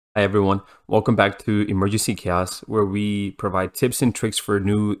Hi everyone, welcome back to Emergency Chaos, where we provide tips and tricks for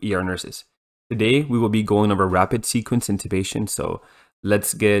new ER nurses. Today we will be going over rapid sequence intubation, so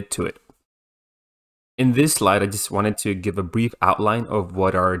let's get to it. In this slide, I just wanted to give a brief outline of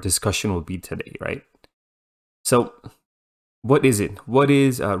what our discussion will be today, right? So, what is it? What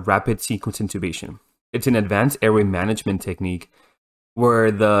is rapid sequence intubation? It's an advanced airway management technique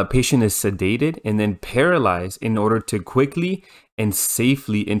where the patient is sedated and then paralyzed in order to quickly and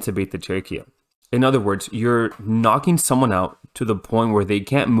safely intubate the trachea. In other words, you're knocking someone out to the point where they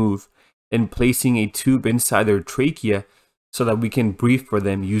can't move and placing a tube inside their trachea so that we can breathe for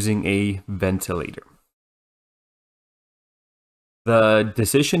them using a ventilator. The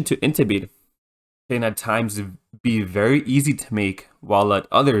decision to intubate can at times be very easy to make, while at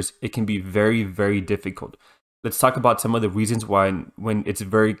others it can be very, very difficult. Let's talk about some of the reasons why when it's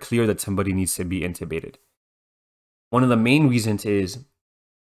very clear that somebody needs to be intubated. One of the main reasons is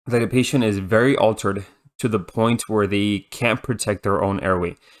that a patient is very altered to the point where they can't protect their own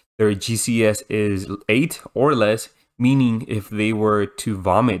airway. Their GCS is 8 or less, meaning if they were to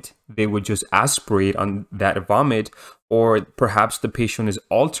vomit, they would just aspirate on that vomit, or perhaps the patient is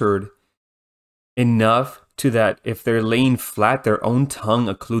altered enough to that if they're laying flat, their own tongue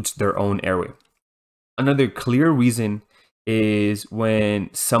occludes their own airway. Another clear reason is when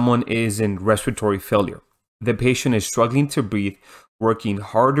someone is in respiratory failure. The patient is struggling to breathe, working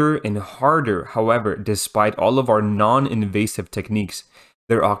harder and harder. However, despite all of our non-invasive techniques,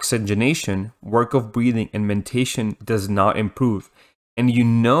 their oxygenation, work of breathing, and mentation does not improve. And you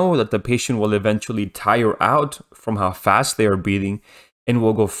know that the patient will eventually tire out from how fast they are breathing and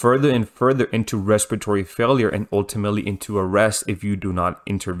will go further and further into respiratory failure and ultimately into arrest if you do not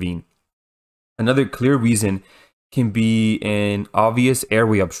intervene. Another clear reason can be an obvious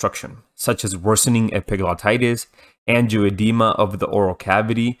airway obstruction, such as worsening epiglottitis, angioedema of the oral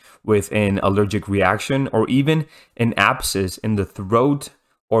cavity with an allergic reaction, or even an abscess in the throat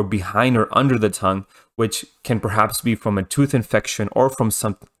or behind or under the tongue, which can perhaps be from a tooth infection or from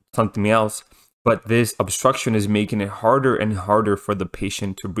something else. But this obstruction is making it harder and harder for the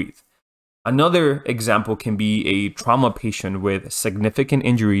patient to breathe. Another example can be a trauma patient with significant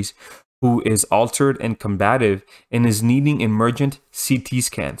injuries who is altered and combative and is needing emergent CT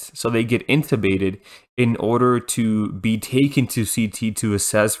scans. So they get intubated in order to be taken to CT to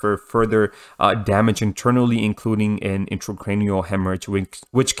assess for further damage internally, including an intracranial hemorrhage,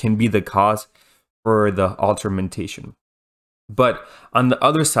 which can be the cause for the altermentation. But on the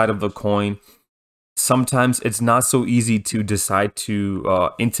other side of the coin, sometimes it's not so easy to decide to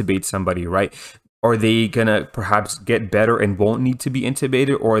intubate somebody, right? Are they gonna perhaps get better and won't need to be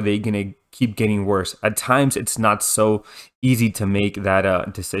intubated, or are they gonna keep getting worse? At times, it's not so easy to make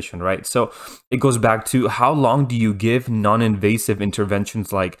that decision, right? So it goes back to how long do you give non-invasive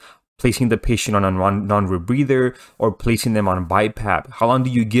interventions like placing the patient on a non-rebreather or placing them on BiPAP? How long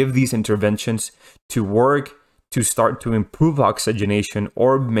do you give these interventions to work to start to improve oxygenation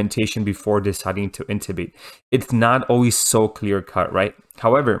or mentation before deciding to intubate? It's not always so clear cut, right?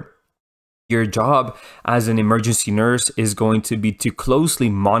 However, your job as an emergency nurse is going to be to closely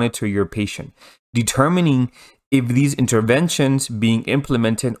monitor your patient, determining if these interventions being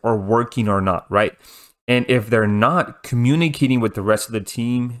implemented are working or not, right? And if they're not, communicating with the rest of the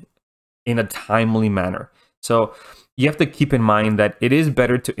team in a timely manner. So you have to keep in mind that it is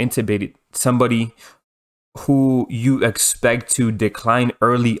better to intubate somebody who you expect to decline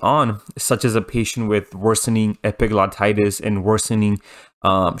early on, such as a patient with worsening epiglottitis and worsening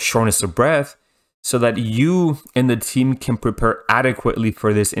shortness of breath, so that you and the team can prepare adequately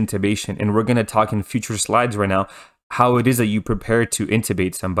for this intubation. And we're going to talk in future slides right now how it is that you prepare to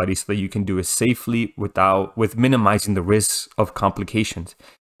intubate somebody so that you can do it safely with minimizing the risks of complications.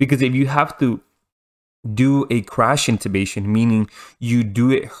 Because if you have to do a crash intubation, meaning you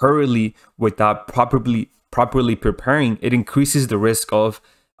do it hurriedly without properly preparing, it increases the risk of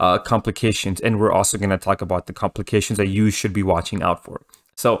complications. And we're also going to talk about the complications that you should be watching out for.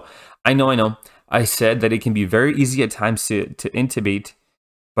 So I know I said that it can be very easy at times to intubate,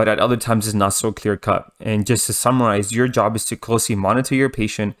 but at other times it's not so clear cut. And just to summarize, your job is to closely monitor your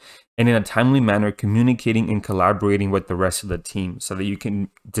patient and in a timely manner communicating and collaborating with the rest of the team so that you can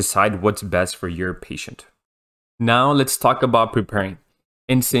decide what's best for your patient. Now let's talk about preparing.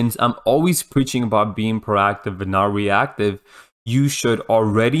 And since I'm always preaching about being proactive and not reactive, you should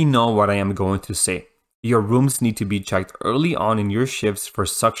already know what I am going to say. Your rooms need to be checked early on in your shifts for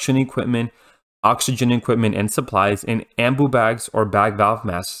suction equipment, oxygen equipment and supplies, and Ambu bags or bag valve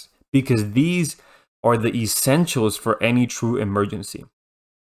masks, because these are the essentials for any true emergency.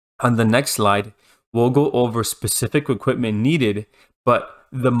 On the next slide, we'll go over specific equipment needed, but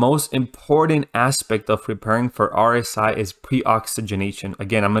the most important aspect of preparing for RSI is pre-oxygenation.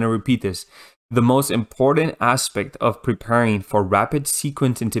 Again, I'm going to repeat this. The most important aspect of preparing for rapid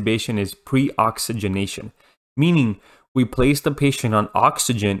sequence intubation is pre-oxygenation, meaning we place the patient on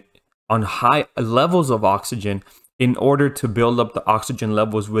oxygen, on high levels of oxygen, in order to build up the oxygen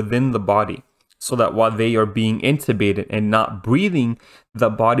levels within the body, so that while they are being intubated and not breathing, the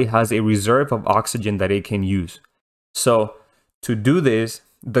body has a reserve of oxygen that it can use. So to do this,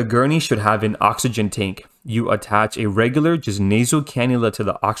 the gurney should have an oxygen tank. You attach a regular, just nasal cannula to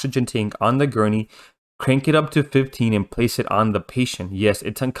the oxygen tank on the gurney, crank it up to 15 and place it on the patient. Yes,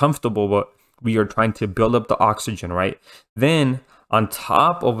 it's uncomfortable, but we are trying to build up the oxygen, right? Then on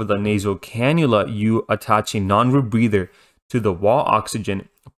top of the nasal cannula, you attach a non-rebreather to the wall oxygen,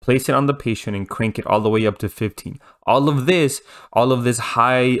 place it on the patient and crank it all the way up to 15. All of this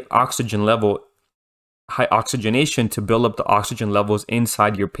high oxygen level, high oxygenation to build up the oxygen levels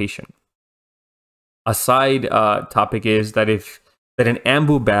inside your patient. A side topic is that an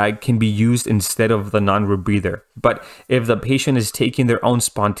Ambu bag can be used instead of the non-rebreather. But if the patient is taking their own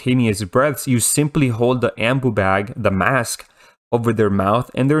spontaneous breaths, you simply hold the Ambu bag, the mask, over their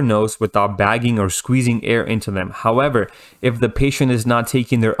mouth and their nose without bagging or squeezing air into them. However, if the patient is not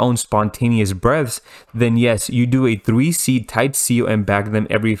taking their own spontaneous breaths, then yes, you do a 3C tight seal and bag them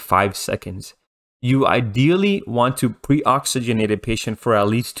every 5 seconds. You ideally want to pre-oxygenate a patient for at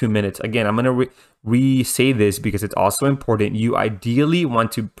least 2 minutes. Again, I'm going to re-say this because it's also important. You ideally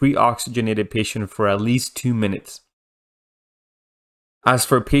want to pre-oxygenate a patient for at least 2 minutes. As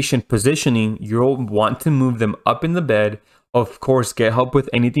for patient positioning, you'll want to move them up in the bed. Of course, get help with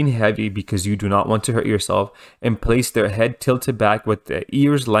anything heavy because you do not want to hurt yourself, and place their head tilted back with the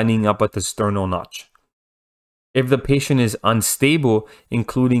ears lining up at the sternal notch. If the patient is unstable,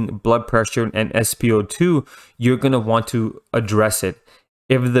 including blood pressure and SpO2, you're going to want to address it.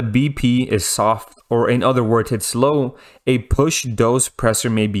 If the BP is soft, or in other words, it's low, a push dose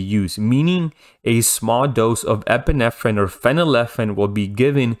pressor may be used, meaning a small dose of epinephrine or phenylephrine will be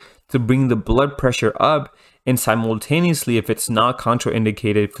given to bring the blood pressure up, and simultaneously, if it's not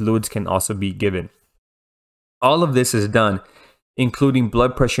contraindicated, fluids can also be given. All of this is done, including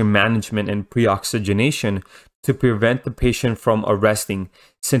blood pressure management and pre-oxygenation, to prevent the patient from arresting,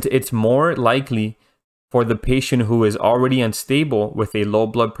 since it's more likely for the patient who is already unstable with a low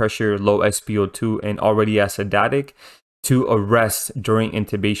blood pressure, low SpO2, and already acidotic to arrest during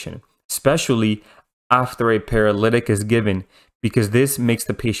intubation, especially after a paralytic is given, because this makes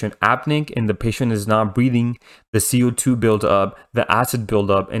the patient apneic and the patient is not breathing, the CO2 build up, the acid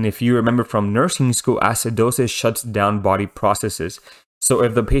build up, and if you remember from nursing school, acidosis shuts down body processes. So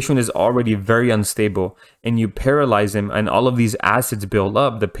if the patient is already very unstable and you paralyze him and all of these acids build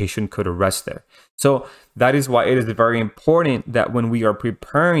up, the patient could arrest there. So that is why it is very important that when we are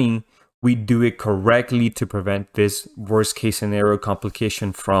preparing, we do it correctly to prevent this worst case scenario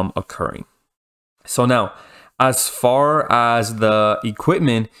complication from occurring. So now, as far as the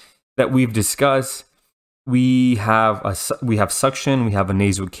equipment that we've discussed, we have suction, we have a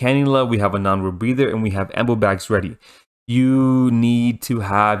nasal cannula, we have a non-rebreather, and we have Ambu bags ready. You need to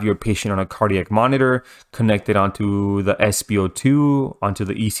have your patient on a cardiac monitor, connected onto the SpO2, onto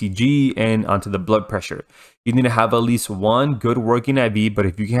the ECG, and onto the blood pressure. You need to have at least one good working IV, but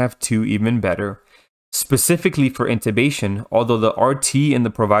if you can have two, even better. Specifically for intubation, although the RT and the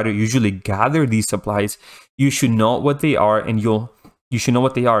provider usually gather these supplies, you should know what they are, and you should know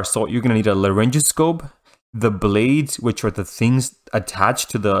what they are. So you're going to need a laryngoscope, the blades, which are the things attached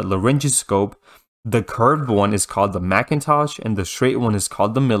to the laryngoscope. The curved one is called the Macintosh, and the straight one is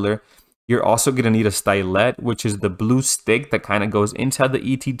called the Miller. You're also going to need a stylet, which is the blue stick that kind of goes inside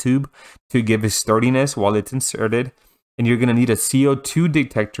the ET tube to give it sturdiness while it's inserted. And you're going to need a CO2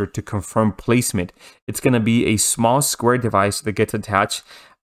 detector to confirm placement. It's going to be a small square device that gets attached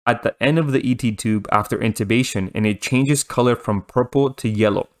at the end of the ET tube after intubation, and it changes color from purple to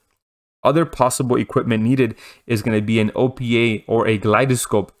yellow. Other possible equipment needed is going to be an OPA or a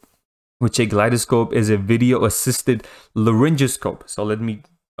glycoscope, which a glycoscope is a video-assisted laryngoscope. So let me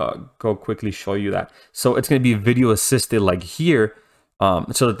go quickly show you that. So it's going to be video-assisted like here,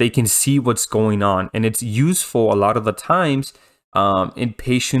 so that they can see what's going on. And it's useful a lot of the times in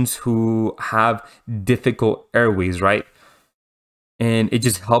patients who have difficult airways, right? And it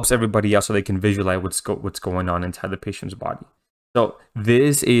just helps everybody else so they can visualize what's going on inside the patient's body. So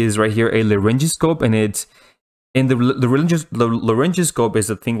this is right here a laryngoscope, and it's in the laryngoscope is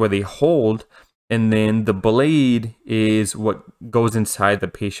the thing where they hold, and then the blade is what goes inside the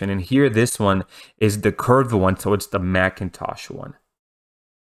patient. And here, this one is the curved one, so it's the Macintosh one.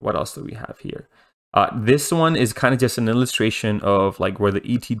 What else do we have here? This one is kind of just an illustration of like where the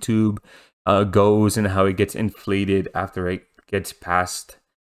ET tube goes and how it gets inflated after it gets past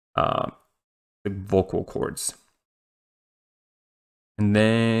the vocal cords. And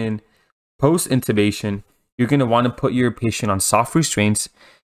then post intubation, you're going to want to put your patient on soft restraints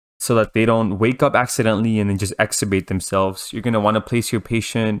so that they don't wake up accidentally and then just extubate themselves. You're going to want to place your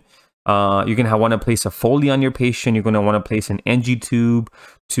patient, you're going to want to place a Foley on your patient. You're going to want to place an NG tube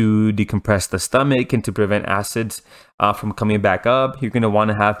to decompress the stomach and to prevent acids from coming back up. You're going to want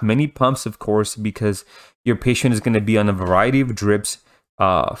to have many pumps, of course, because your patient is going to be on a variety of drips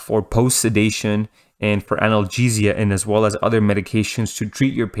for post sedation and for analgesia, and as well as other medications to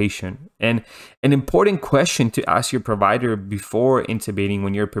treat your patient. And an important question to ask your provider before intubating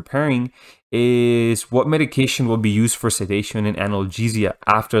when you're preparing is what medication will be used for sedation and analgesia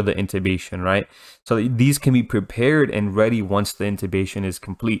after the intubation, right? So these can be prepared and ready once the intubation is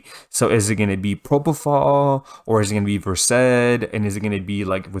complete. So is it going to be propofol, or is it going to be Versed, and is it going to be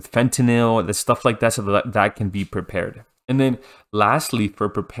like with fentanyl, the stuff like that, so that can be prepared. And then lastly, for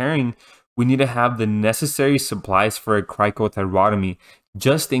preparing, we need to have the necessary supplies for a cricothyrotomy,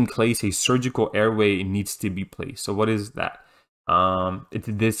 just in case a surgical airway needs to be placed. So what is that? It's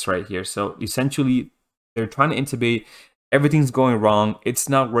this right here. So essentially, they're trying to intubate. Everything's going wrong. It's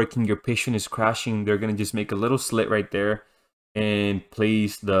not working. Your patient is crashing. They're going to just make a little slit right there and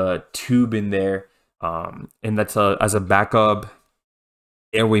place the tube in there. And that's as a backup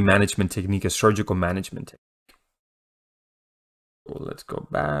airway management technique, a surgical management technique. So let's go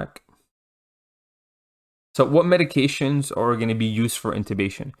back. So what medications are going to be used for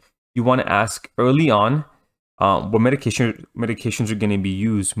intubation? You want to ask early on what medications are going to be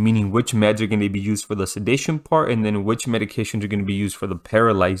used, meaning which meds are going to be used for the sedation part, and then which medications are going to be used for the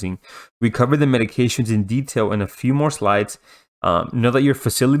paralyzing. We cover the medications in detail in a few more slides. Know that your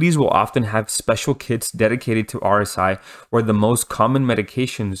facilities will often have special kits dedicated to RSI, where the most common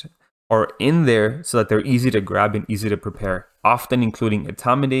medications are in there so that they're easy to grab and easy to prepare, often including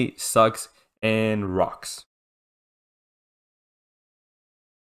etomidate, Sux, and rocks.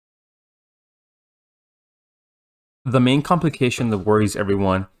 The main complication that worries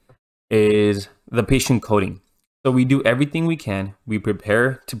everyone is the patient coding. So we do everything we can. We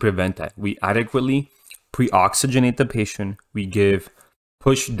prepare to prevent that. We adequately pre-oxygenate the patient. We give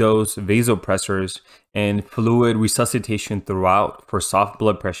push dose vasopressors and fluid resuscitation throughout for soft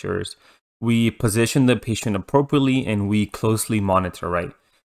blood pressures. We position the patient appropriately and we closely monitor, right?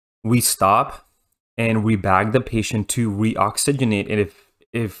 We stop and we bag the patient to re-oxygenate it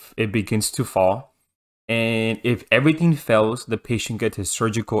if it begins to fall. And if everything fails, the patient gets his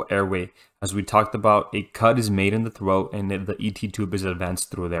surgical airway. As we talked about, a cut is made in the throat and the ET tube is advanced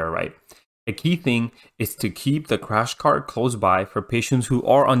through there, right? A key thing is to keep the crash cart close by for patients who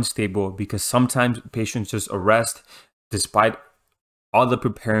are unstable, because sometimes patients just arrest despite all the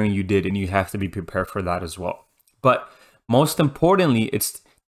preparing you did, and you have to be prepared for that as well. But most importantly,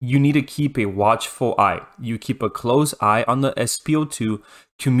 you need to keep a watchful eye. You keep a close eye on the SpO2,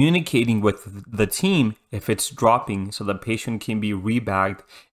 communicating with the team if it's dropping so the patient can be rebagged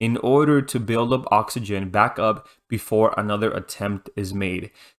in order to build up oxygen back up before another attempt is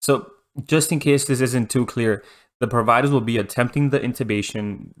made. So just in case this isn't too clear, the providers will be attempting the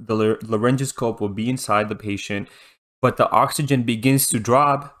intubation, the laryngoscope will be inside the patient, but the oxygen begins to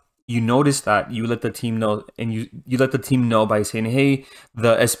drop. You notice that, you let the team know, and you let the team know by saying, hey,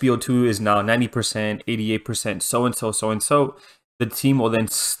 the SpO2 is now 90%, 88%, so-and-so, so-and-so. The team will then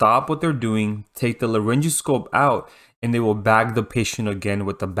stop what they're doing, take the laryngoscope out, and they will bag the patient again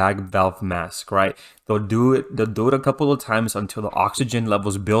with the bag valve mask, right? They'll do it a couple of times until the oxygen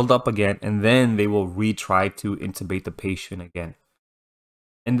levels build up again, and then they will retry to intubate the patient again.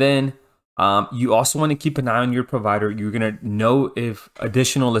 And then you also want to keep an eye on your provider. You're going to know if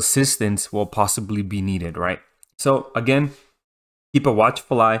additional assistance will possibly be needed, right? So again, keep a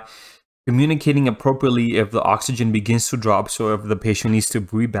watchful eye, communicating appropriately if the oxygen begins to drop. So if the patient needs to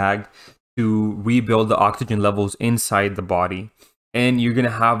be rebagged to rebuild the oxygen levels inside the body. And you're going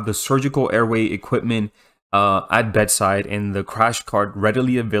to have the surgical airway equipment at bedside and the crash cart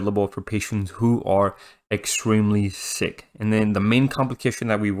readily available for patients who are extremely sick. And then the main complication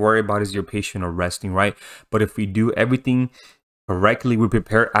that we worry about is your patient arresting, right? But if we do everything correctly, we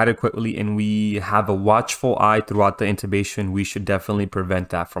prepare adequately, and we have a watchful eye throughout the intubation, we should definitely prevent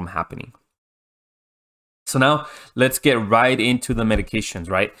that from happening. So now let's get right into the medications,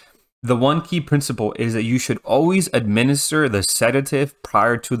 right? The one key principle is that you should always administer the sedative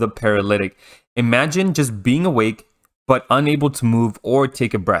prior to the paralytic. Imagine just being awake but unable to move or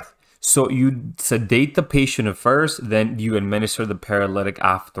take a breath. So you sedate the patient at first, then you administer the paralytic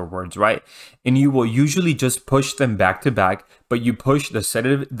afterwards, right? And you will usually just push them back to back, but you push the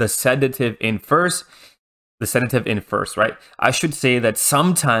sedative in first, right? I should say that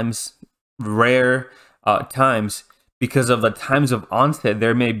sometimes, rare times, because of the times of onset,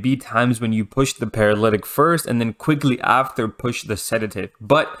 there may be times when you push the paralytic first and then quickly after push the sedative.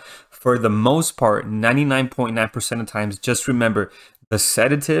 But for the most part, 99.9% of times, just remember the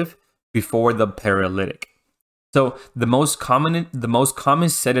sedative before the paralytic. So the most common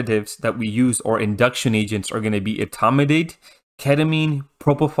sedatives that we use or induction agents are going to be etomidate, ketamine,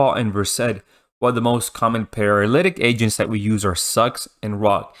 propofol, and Versed. While the most common paralytic agents that we use are Sux and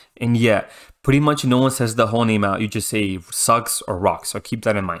Rock. And yeah, pretty much no one says the whole name out. You just say Sux or Rock. So keep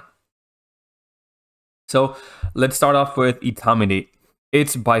that in mind. So let's start off with etomidate.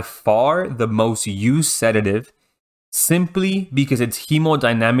 It's by far the most used sedative simply because it's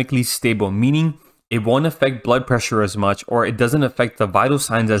hemodynamically stable, meaning it won't affect blood pressure as much, or it doesn't affect the vital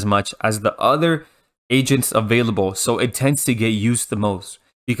signs as much as the other agents available. So it tends to get used the most.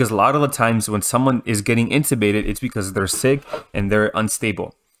 Because a lot of the times when someone is getting intubated, it's because they're sick and they're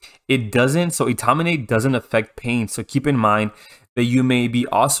unstable. It doesn't, so etomidate doesn't affect pain. So keep in mind that you may be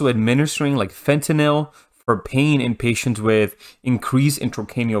also administering like fentanyl for pain in patients with increased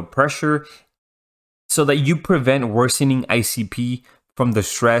intracranial pressure so that you prevent worsening ICP from the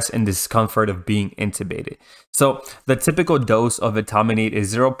stress and discomfort of being intubated. So the typical dose of etomidate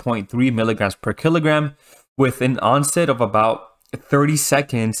is 0.3 milligrams per kilogram with an onset of about 30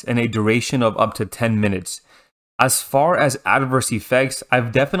 seconds and a duration of up to 10 minutes. As far as adverse effects,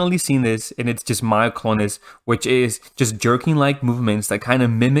 I've definitely seen this, and it's just myoclonus, which is just jerking like movements that kind of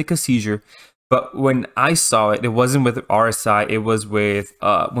mimic a seizure. But when I saw it, it wasn't with RSI, it was with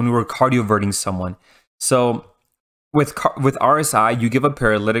when we were cardioverting someone. So with RSI, you give a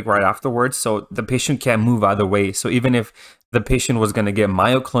paralytic right afterwards, so the patient can't move either way. So even if the patient was going to get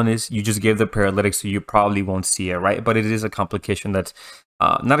myoclonus, you just give the paralytic, so you probably won't see it, right? But it is a complication that's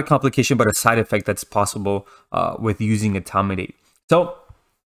not a complication, but a side effect that's possible with using etomidate. So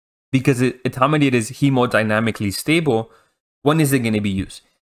because etomidate is hemodynamically stable, when is it going to be used?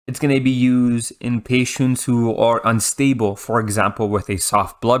 It's going to be used in patients who are unstable, for example, with a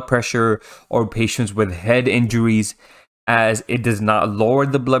soft blood pressure or patients with head injuries, as it does not lower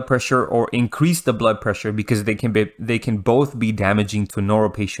the blood pressure or increase the blood pressure because they can both be damaging to neuro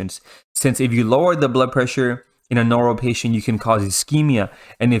patients. Since if you lower the blood pressure in a neuro patient, you can cause ischemia,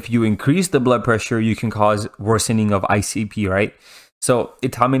 and if you increase the blood pressure, you can cause worsening of ICP, right? So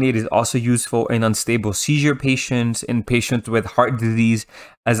etomidate is also useful in unstable seizure patients, in patients with heart disease,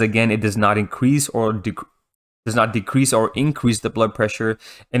 as again, it does not increase or decrease or increase the blood pressure,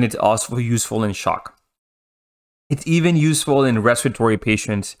 and it's also useful in shock. It's even useful in respiratory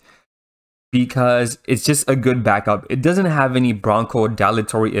patients because it's just a good backup. It doesn't have any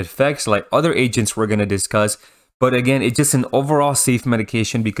bronchodilatory effects like other agents we're going to discuss, but again, it's just an overall safe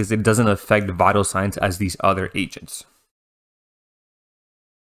medication because it doesn't affect vital signs as these other agents.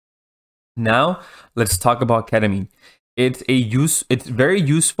 Now, let's talk about ketamine. It's very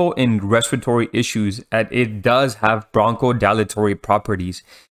useful in respiratory issues, and it does have bronchodilatory properties.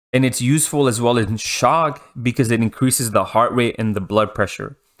 And it's useful as well in shock because it increases the heart rate and the blood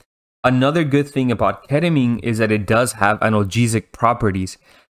pressure. Another good thing about ketamine is that it does have analgesic properties.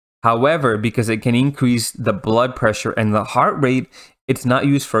 However, because it can increase the blood pressure and the heart rate, it's not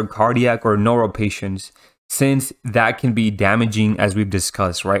used for cardiac or neuro patients, since that can be damaging, as we've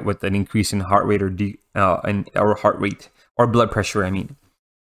discussed, right, with an increase in heart rate or heart rate or blood pressure, I mean.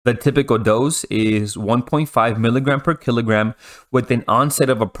 The typical dose is 1.5 milligram per kilogram with an onset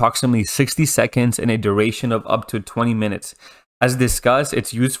of approximately 60 seconds and a duration of up to 20 minutes. As discussed,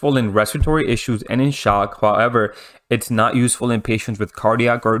 it's useful in respiratory issues and in shock. However, it's not useful in patients with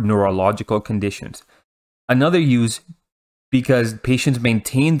cardiac or neurological conditions. Another use, because patients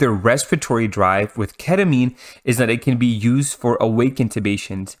maintain their respiratory drive with ketamine, is that it can be used for awake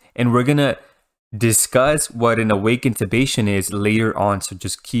intubations. And we're going to discuss what an awake intubation is later on. So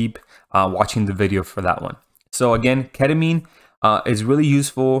just keep watching the video for that one. So again, ketamine is really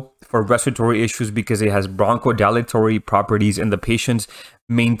useful for respiratory issues because it has bronchodilatory properties and the patients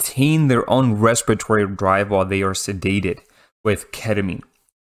maintain their own respiratory drive while they are sedated with ketamine.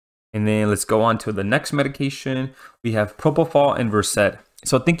 And then let's go on to the next medication. We have propofol and Versed.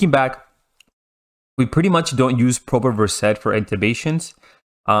 So thinking back, we pretty much don't use prop or Versed for intubations.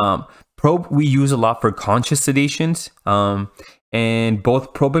 Prop we use a lot for conscious sedations. And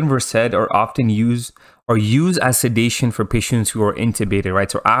both prop and Versed are often used as sedation for patients who are intubated, right?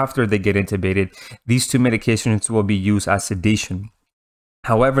 So after they get intubated, these two medications will be used as sedation.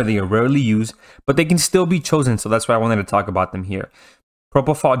 However, they are rarely used, but they can still be chosen, so that's why I wanted to talk about them here.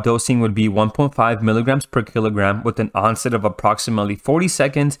 Propofol dosing would be 1.5 milligrams per kilogram with an onset of approximately 40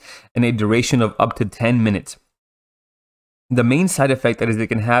 seconds and a duration of up to 10 minutes. The main side effect that is it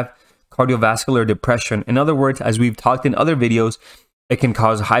can have cardiovascular depression. In other words, as we've talked in other videos, it can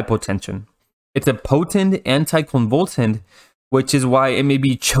cause hypotension. It's a potent anticonvulsant, which is why it may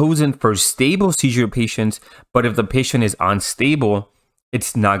be chosen for stable seizure patients, but if the patient is unstable,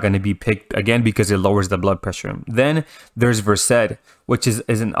 it's not going to be picked again because it lowers the blood pressure. Then there's Versed, which is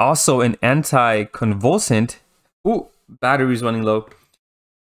also an anticonvulsant. Ooh, battery's running low.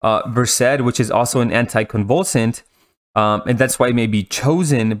 Versed, which is also an anticonvulsant, and that's why it may be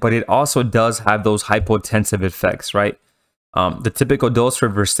chosen, but it also does have those hypotensive effects, right? The typical dose for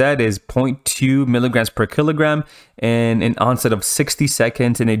Versed is 0.2 milligrams per kilogram and an onset of 60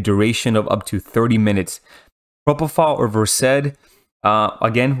 seconds and a duration of up to 30 minutes. Propofol or Versed,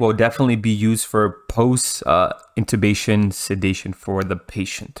 again, will definitely be used for post-intubation sedation for the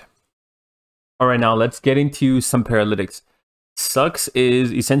patient. All right, now let's get into some paralytics. Sux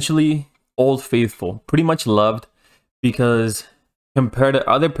is essentially Old Faithful, pretty much loved because compared to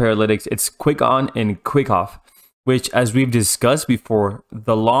other paralytics, it's quick on and quick off, which, as we've discussed before,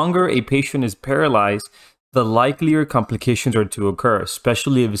 the longer a patient is paralyzed, the likelier complications are to occur,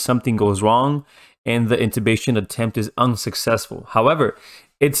 especially if something goes wrong and the intubation attempt is unsuccessful. However,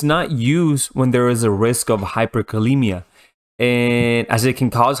 it's not used when there is a risk of hyperkalemia, and as it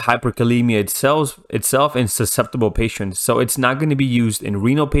can cause hyperkalemia itself in susceptible patients. So it's not going to be used in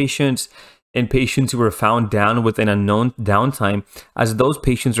renal patients, in patients who were found down with an unknown downtime, as those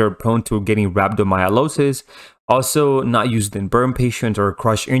patients are prone to getting rhabdomyolysis. Also not used in burn patients or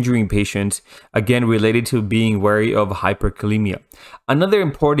crush injury patients, again related to being wary of hyperkalemia. Another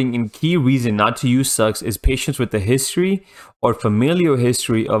important and key reason not to use Sux is patients with a history or familial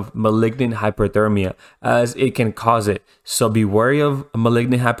history of malignant hyperthermia, as it can cause it. So be wary of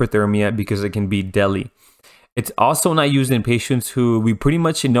malignant hyperthermia because it can be deadly. It's also not used in patients who we pretty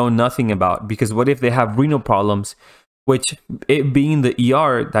much know nothing about, because what if they have renal problems? Which, it being the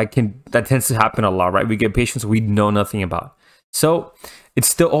ER, that tends to happen a lot, right? We get patients we know nothing about. So it's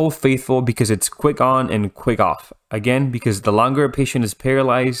still Old Faithful because it's quick on and quick off. Again, because the longer a patient is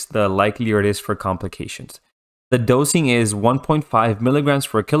paralyzed, the likelier it is for complications. The dosing is 1.5 milligrams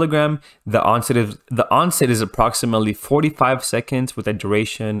per kilogram. The onset is approximately 45 seconds with a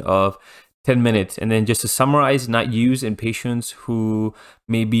duration of 10 minutes. And then just to summarize, not used in patients who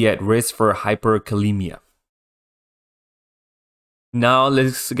may be at risk for hyperkalemia. Now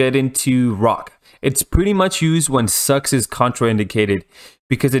let's get into rock. It's pretty much used when Sux is contraindicated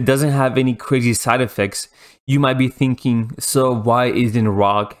because it doesn't have any crazy side effects. You might be thinking, so why isn't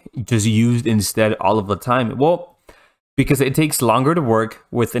rock just used instead all of the time? Well, because it takes longer to work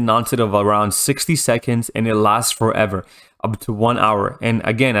with an onset of around 60 seconds and it lasts forever, up to 1 hour. And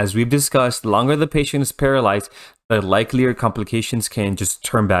again, as we've discussed, the longer the patient is paralyzed, the likelier complications can just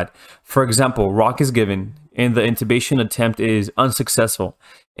turn bad. For example, rock is given and the intubation attempt is unsuccessful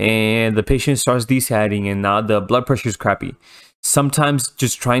and the patient starts desatting and now the blood pressure is crappy. Sometimes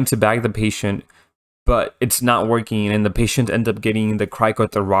just trying to bag the patient, but it's not working and the patient ends up getting the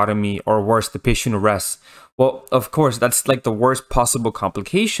cricothyrotomy, or worse, the patient arrests. Well, of course, that's like the worst possible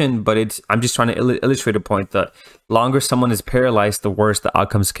complication, but I'm just trying to illustrate a point that longer someone is paralyzed, the worse the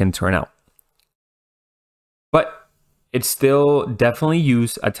outcomes can turn out. But it's still definitely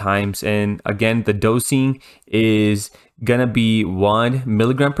used at times. And again, the dosing is gonna be 1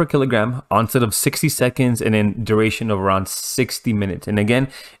 milligram per kilogram, onset of 60 seconds, and then duration of around 60 minutes. And again,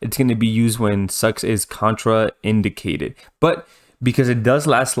 it's gonna be used when Sux is contraindicated. But because it does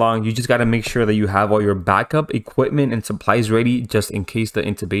last long, you just got to make sure that you have all your backup equipment and supplies ready just in case the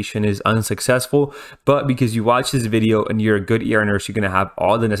intubation is unsuccessful. But because you watch this video and you're a good ER nurse, you're going to have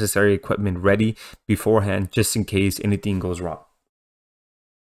all the necessary equipment ready beforehand just in case anything goes wrong.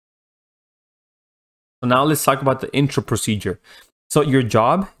 So now let's talk about the intro procedure. So your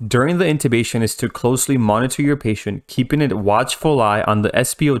job during the intubation is to closely monitor your patient, keeping a watchful eye on the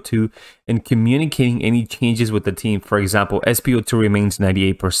SpO2 and communicating any changes with the team. For example, SpO2 remains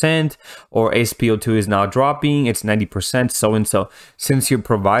 98% or SpO2 is now dropping, it's 90%, so and so. Since your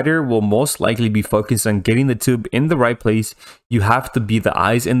provider will most likely be focused on getting the tube in the right place, you have to be the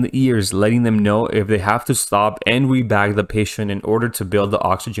eyes and the ears, letting them know if they have to stop and rebag the patient in order to build the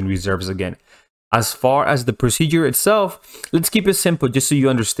oxygen reserves again. As far as the procedure itself, let's keep it simple just so you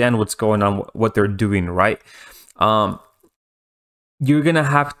understand what's going on, what they're doing, right? You're going to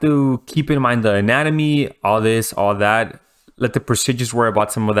have to keep in mind the anatomy, all this, all that. let the procedures worry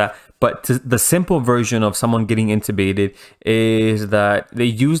about some of that. But the simple version of someone getting intubated is that they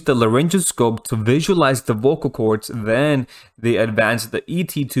use the laryngoscope to visualize the vocal cords. Then they advance the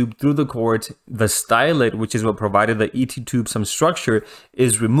ET tube through the cords. The stylet, which is what provided the ET tube some structure,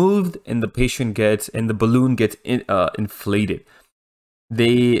 is removed, and the patient gets, and the balloon gets inflated.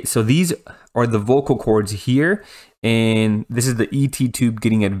 So these are the vocal cords here, and this is the ET tube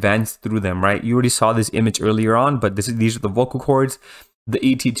getting advanced through them, right? You already saw this image earlier on, but these are the vocal cords. The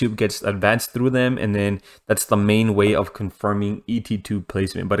ET tube gets advanced through them, and then that's the main way of confirming ET tube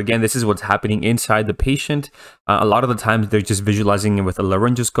placement. But again, this is what's happening inside the patient. A lot of the times they're just visualizing it with a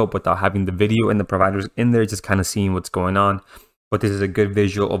laryngoscope without having the video, and the providers in there just kind of seeing what's going on. But this is a good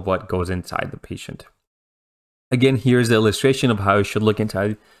visual of what goes inside the patient. Again, here's the illustration of how it should look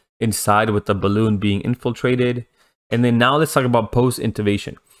inside with the balloon being infiltrated. And then now let's talk about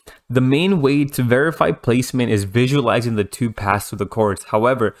post-intubation. The main way to verify placement is visualizing the tube pass through the cords.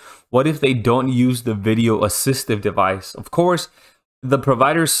 However, what if they don't use the video assistive device? Of course, the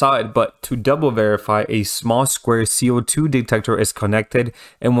provider saw it, but to double verify, a small square CO2 detector is connected,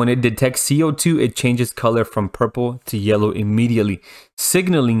 and when it detects CO2, it changes color from purple to yellow immediately,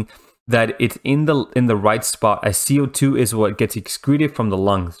 signaling that it's in the right spot, as CO2 is what gets excreted from the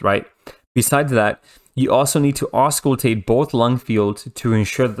lungs, right? Besides that, you also need to auscultate both lung fields to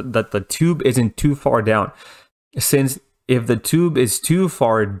ensure that the tube isn't too far down. Since if the tube is too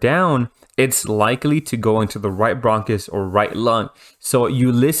far down, it's likely to go into the right bronchus or right lung. So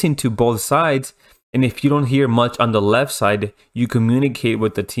you listen to both sides, and if you don't hear much on the left side, you communicate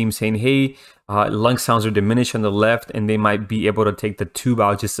with the team saying, hey, lung sounds are diminished on the left, and they might be able to take the tube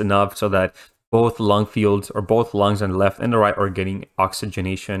out just enough so that both lung fields, or both lungs on the left and the right, are getting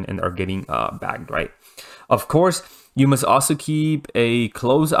oxygenation and are getting bagged, right? Of course, you must also keep a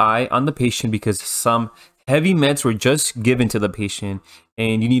close eye on the patient, because some heavy meds were just given to the patient,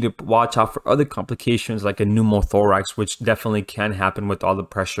 and you need to watch out for other complications like a pneumothorax, which definitely can happen with all the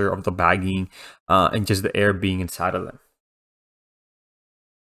pressure of the bagging and just the air being inside of them.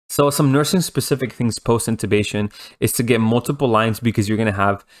 So some nursing specific things post-intubation is to get multiple lines, because you're going to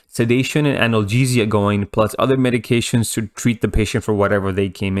have sedation and analgesia going, plus other medications to treat the patient for whatever they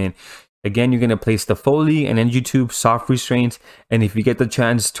came in. Again, you're going to place the Foley and NG tube, soft restraints, and if you get the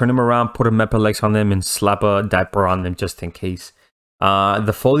chance, turn them around, put a Mepalex on them, and slap a diaper on them just in case.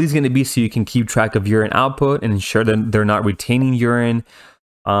 The Foley is going to be so you can keep track of urine output and ensure that they're not retaining urine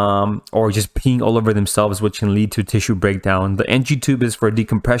or just peeing all over themselves, which can lead to tissue breakdown. The NG tube is for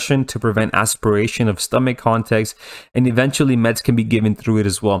decompression to prevent aspiration of stomach contents, and eventually meds can be given through it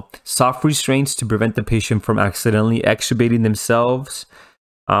as well. Soft restraints to prevent the patient from accidentally extubating themselves.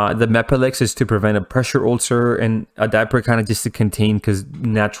 The Mepalex is to prevent a pressure ulcer, and a diaper kind of just to contain, because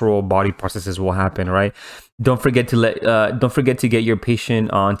natural body processes will happen, right? Don't forget to get your patient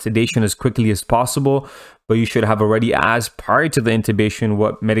on sedation as quickly as possible, but you should have already asked prior to the intubation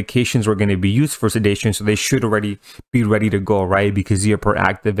what medications were going to be used for sedation, so they should already be ready to go, right? Because you're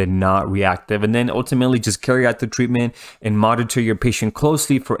proactive and not reactive. And then ultimately just carry out the treatment and monitor your patient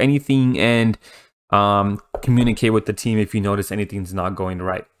closely for anything, and communicate with the team if you notice anything's not going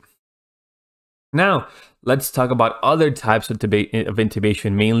right. Now, let's talk about other types of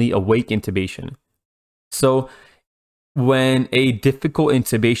intubation, mainly awake intubation. So when a difficult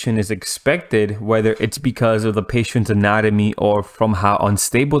intubation is expected, whether it's because of the patient's anatomy or from how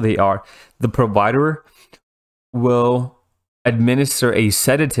unstable they are, the provider will administer a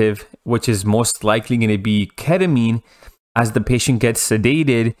sedative, which is most likely going to be ketamine, as the patient gets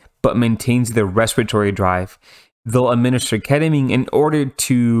sedated but maintains their respiratory drive. They'll administer ketamine in order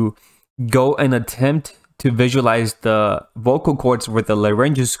to go and attempt to visualize the vocal cords with a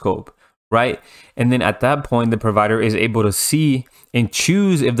laryngoscope, right? And then at that point, the provider is able to see and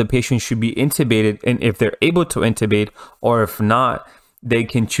choose if the patient should be intubated, and if they're able to intubate, or if not, they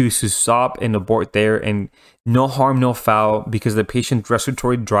can choose to stop and abort there, and no harm, no foul, because the patient's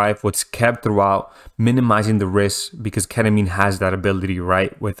respiratory drive was kept throughout, minimizing the risk, because ketamine has that ability,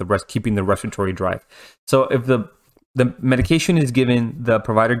 right, with the keeping the respiratory drive. So if the medication is given, the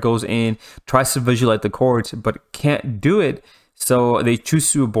provider goes in, tries to visualize the cords, but can't do it, so they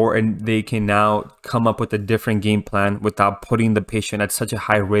choose to abort, and they can now come up with a different game plan without putting the patient at such a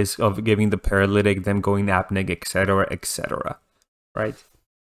high risk of giving the paralytic, them going apneic, etc., etc. Right?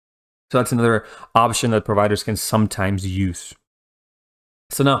 So that's another option that providers can sometimes use.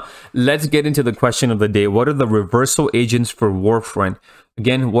 So now let's get into the question of the day. What are the reversal agents for warfarin?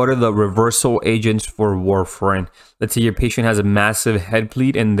 Again, what are the reversal agents for warfarin? Let's say your patient has a massive head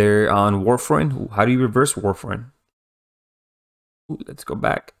bleed and they're on warfarin. How do you reverse warfarin? Let's go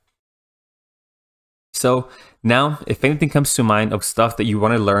back. So now, if anything comes to mind of stuff that you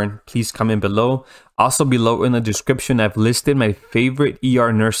want to learn, please comment below. Also below in the description, I've listed my favorite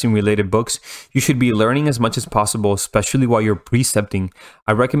ER nursing related books you should be learning as much as possible, especially while you're precepting.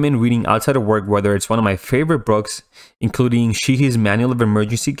 I recommend reading outside of work, whether it's one of my favorite books, including Sheehy's Manual of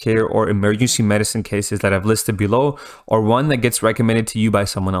Emergency Care or Emergency Medicine Cases that I've listed below, or one that gets recommended to you by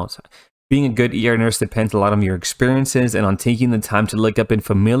someone else. Being a good ER nurse depends a lot on your experiences and on taking the time to look up and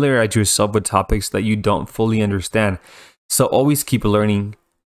familiarize yourself with topics that you don't fully understand. So always keep learning,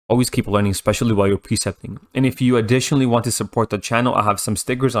 especially while you're precepting. And if you additionally want to support the channel, I have some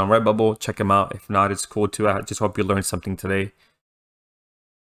stickers on Redbubble. Check them out. If not, it's cool too. I just hope you learned something today.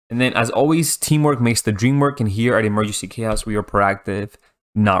 And then as always, teamwork makes the dream work. And here at Emergency Chaos, we are proactive,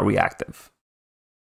 not reactive.